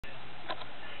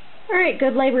Alright,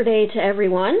 good Labor Day to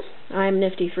everyone. I'm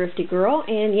NIFTYTHRIFTYGIRL,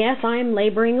 and yes, I'm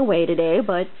laboring away today,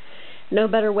 but no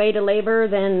better way to labor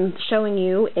than showing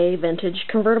you a vintage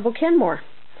convertible Kenmore.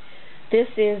 This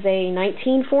is a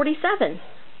 1947.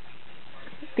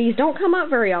 These don't come up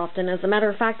very often. As a matter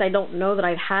of fact, I don't know that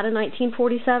I've had a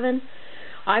 1947.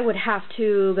 I would have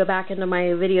to go back into my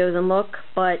videos and look,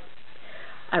 but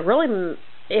I really,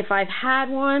 if I've had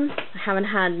one, I haven't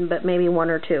had but maybe one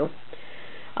or two.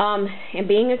 And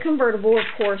being a convertible, of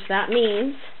course, that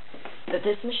means that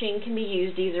this machine can be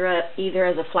used either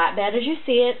as a flatbed as you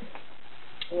see it,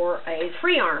 or a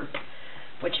free arm,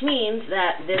 which means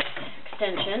that this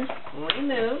extension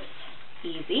removes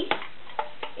easy,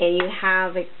 and you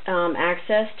have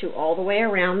access to all the way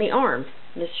around the arm.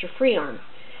 This is your free arm.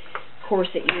 Of course,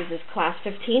 it uses class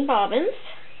 15 bobbins.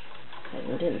 I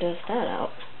didn't dust that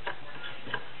out.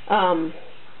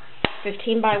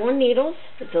 15 by 1 needles.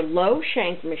 It's a low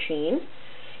shank machine,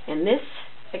 and this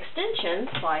extension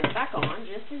slides back on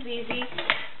just as easy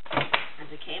as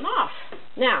it came off.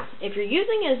 Now, if you're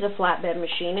using it as a flatbed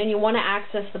machine and you want to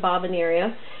access the bobbin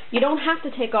area, you don't have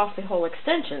to take off the whole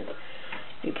extension.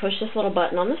 You push this little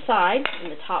button on the side,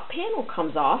 and the top panel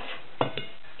comes off,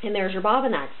 and there's your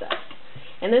bobbin access.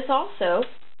 And this also,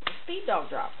 speed dog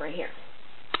drop right here.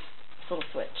 This little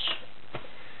switch.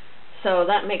 So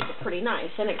that makes it pretty nice.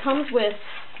 And it comes with,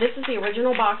 this is the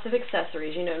original box of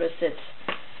accessories. You notice it's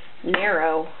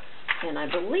narrow, and I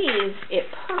believe it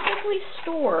perfectly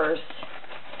stores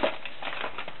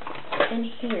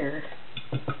in here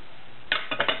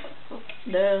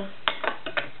the,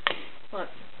 look,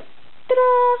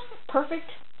 ta-da! Perfect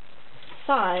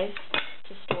size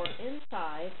to store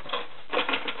inside.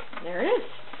 There it is.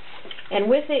 And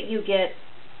with it you get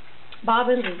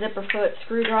bobbins, a zipper foot,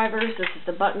 screwdrivers. This is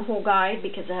the buttonhole guide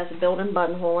because it has a built-in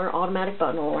buttonholer, automatic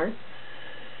buttonholer.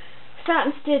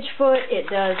 Satin stitch foot. It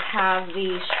does have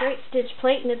the straight stitch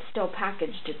plate, and it's still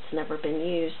packaged. It's never been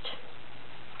used.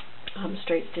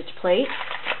 Straight stitch plate,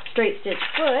 straight stitch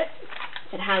foot.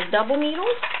 It has double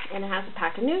needles, and it has a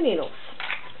pack of new needles.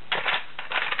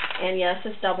 And yes,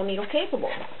 it's double needle capable.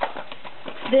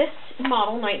 This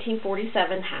model,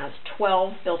 1947, has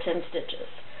 12 built-in stitches.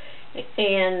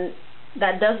 And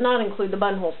that does not include the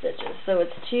buttonhole stitches. So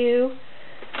it's two,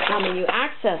 when you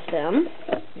access them,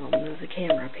 I'll move the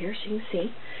camera up here so you can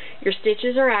see, your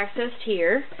stitches are accessed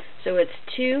here. So it's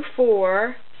 2,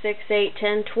 4, 6, 8,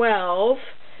 10, 12,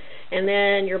 and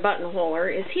then your buttonholer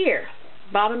is here.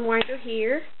 Bobbin winder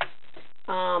here.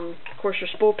 Of course, your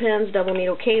spool pins, double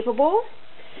needle capable.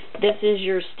 This is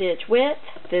your stitch width.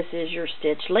 This is your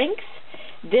stitch length.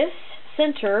 This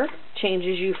center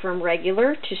changes you from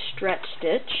regular to stretch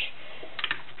stitch.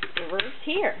 Reverse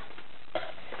here.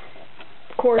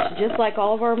 Of course, just like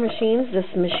all of our machines, this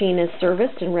machine is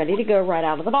serviced and ready to go right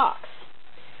out of the box.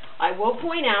 I will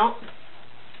point out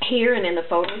here and in the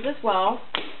photos as well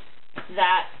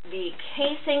that the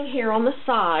casing here on the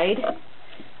side,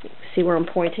 see where I'm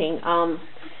pointing,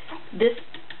 this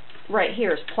right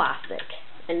here is plastic,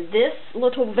 and this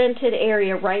little vented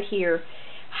area right here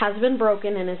has been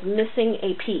broken and is missing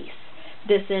a piece.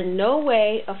 This in no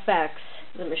way affects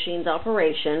the machine's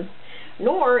operation,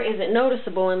 nor is it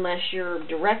noticeable unless you're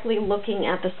directly looking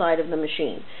at the side of the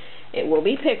machine. It will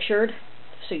be pictured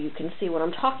so you can see what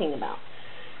I'm talking about.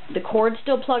 The cord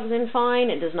still plugs in fine.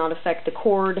 It does not affect the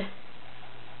cord,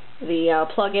 the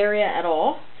plug area at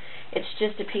all. It's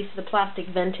just a piece of the plastic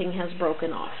venting has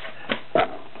broken off.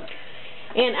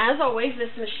 And as always,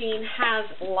 this machine has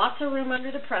lots of room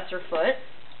under the presser foot.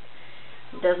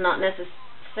 It does not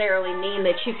necessarily mean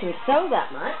that you can sew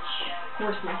that much. Of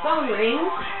course, my phone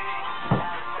rings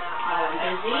while I'm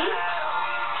busy.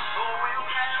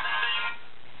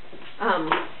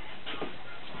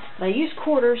 I use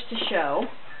quarters to show.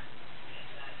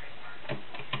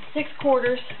 6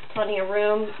 quarters, plenty of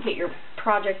room to get your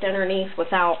project underneath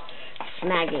without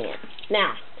snagging it.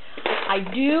 Now, I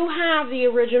do have the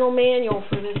original manual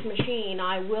for this machine.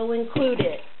 I will include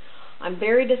it. I'm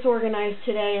very disorganized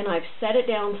today, and I've set it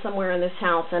down somewhere in this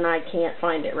house, and I can't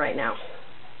find it right now.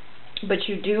 But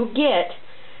you do get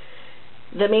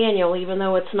the manual, even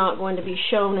though it's not going to be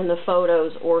shown in the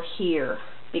photos or here.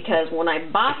 Because when I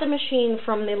bought the machine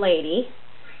from the lady,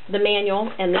 the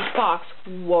manual and this box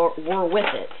were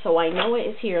with it. So I know it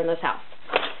is here in this house.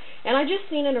 And I just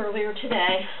seen it earlier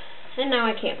today, and now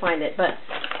I can't find it, but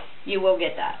you will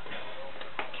get that.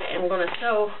 Okay, I'm going to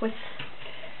sew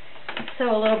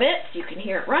a little bit so you can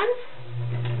hear it run.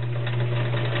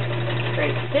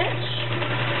 Straight stitch.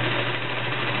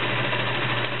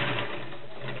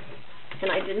 And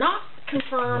I did not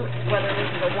confirm whether this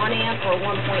is a 1 amp or a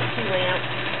 1.2 amp.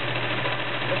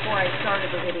 The before I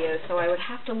started the video, so I would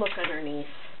have to look underneath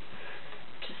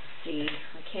to see.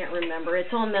 I can't remember.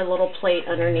 It's on the little plate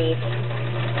underneath.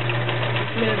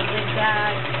 Smooth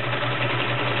zigzag.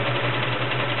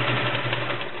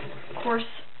 Of course,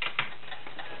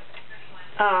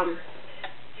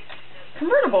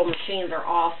 convertible machines are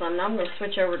awesome. Now I'm going to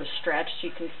switch over to stretch so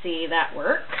you can see that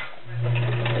work.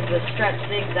 There's the stretch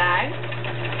zigzag,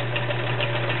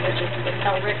 which is the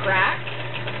Elric rack.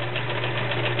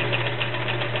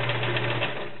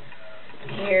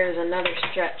 Here's another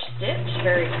stretch stitch.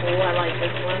 Very cool. I like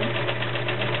this one.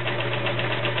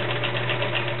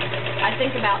 I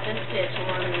think about this stitch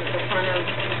on the front of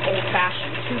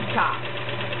old-fashioned tube tops,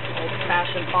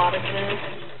 old-fashioned bodices.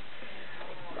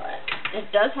 But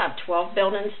it does have 12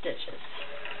 built-in stitches.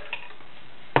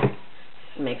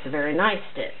 It makes a very nice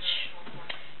stitch.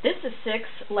 This is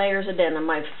 6 layers of denim.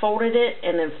 I've folded it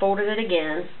and then folded it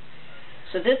again.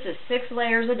 So this is 6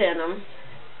 layers of denim.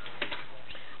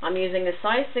 I'm using a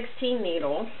size 16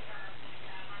 needle.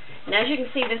 And as you can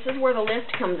see, this is where the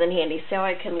lift comes in handy. So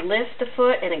I can lift the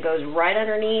foot and it goes right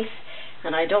underneath,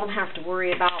 and I don't have to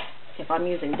worry about, if I'm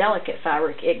using delicate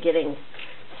fabric, it getting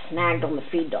snagged on the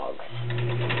feed dogs.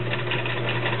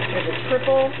 There's a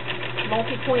triple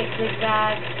multi-point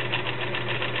zigzag,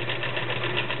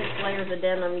 6 layers of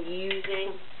denim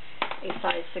using a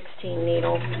size 16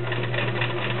 needle.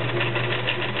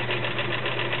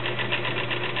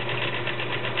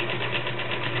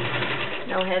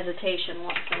 No hesitation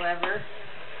whatsoever.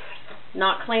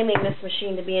 Not claiming this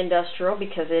machine to be industrial,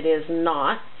 because it is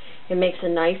not. It makes a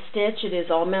nice stitch. It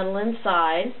is all metal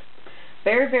inside.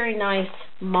 Very, very nice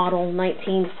model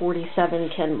 1947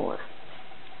 Kenmore.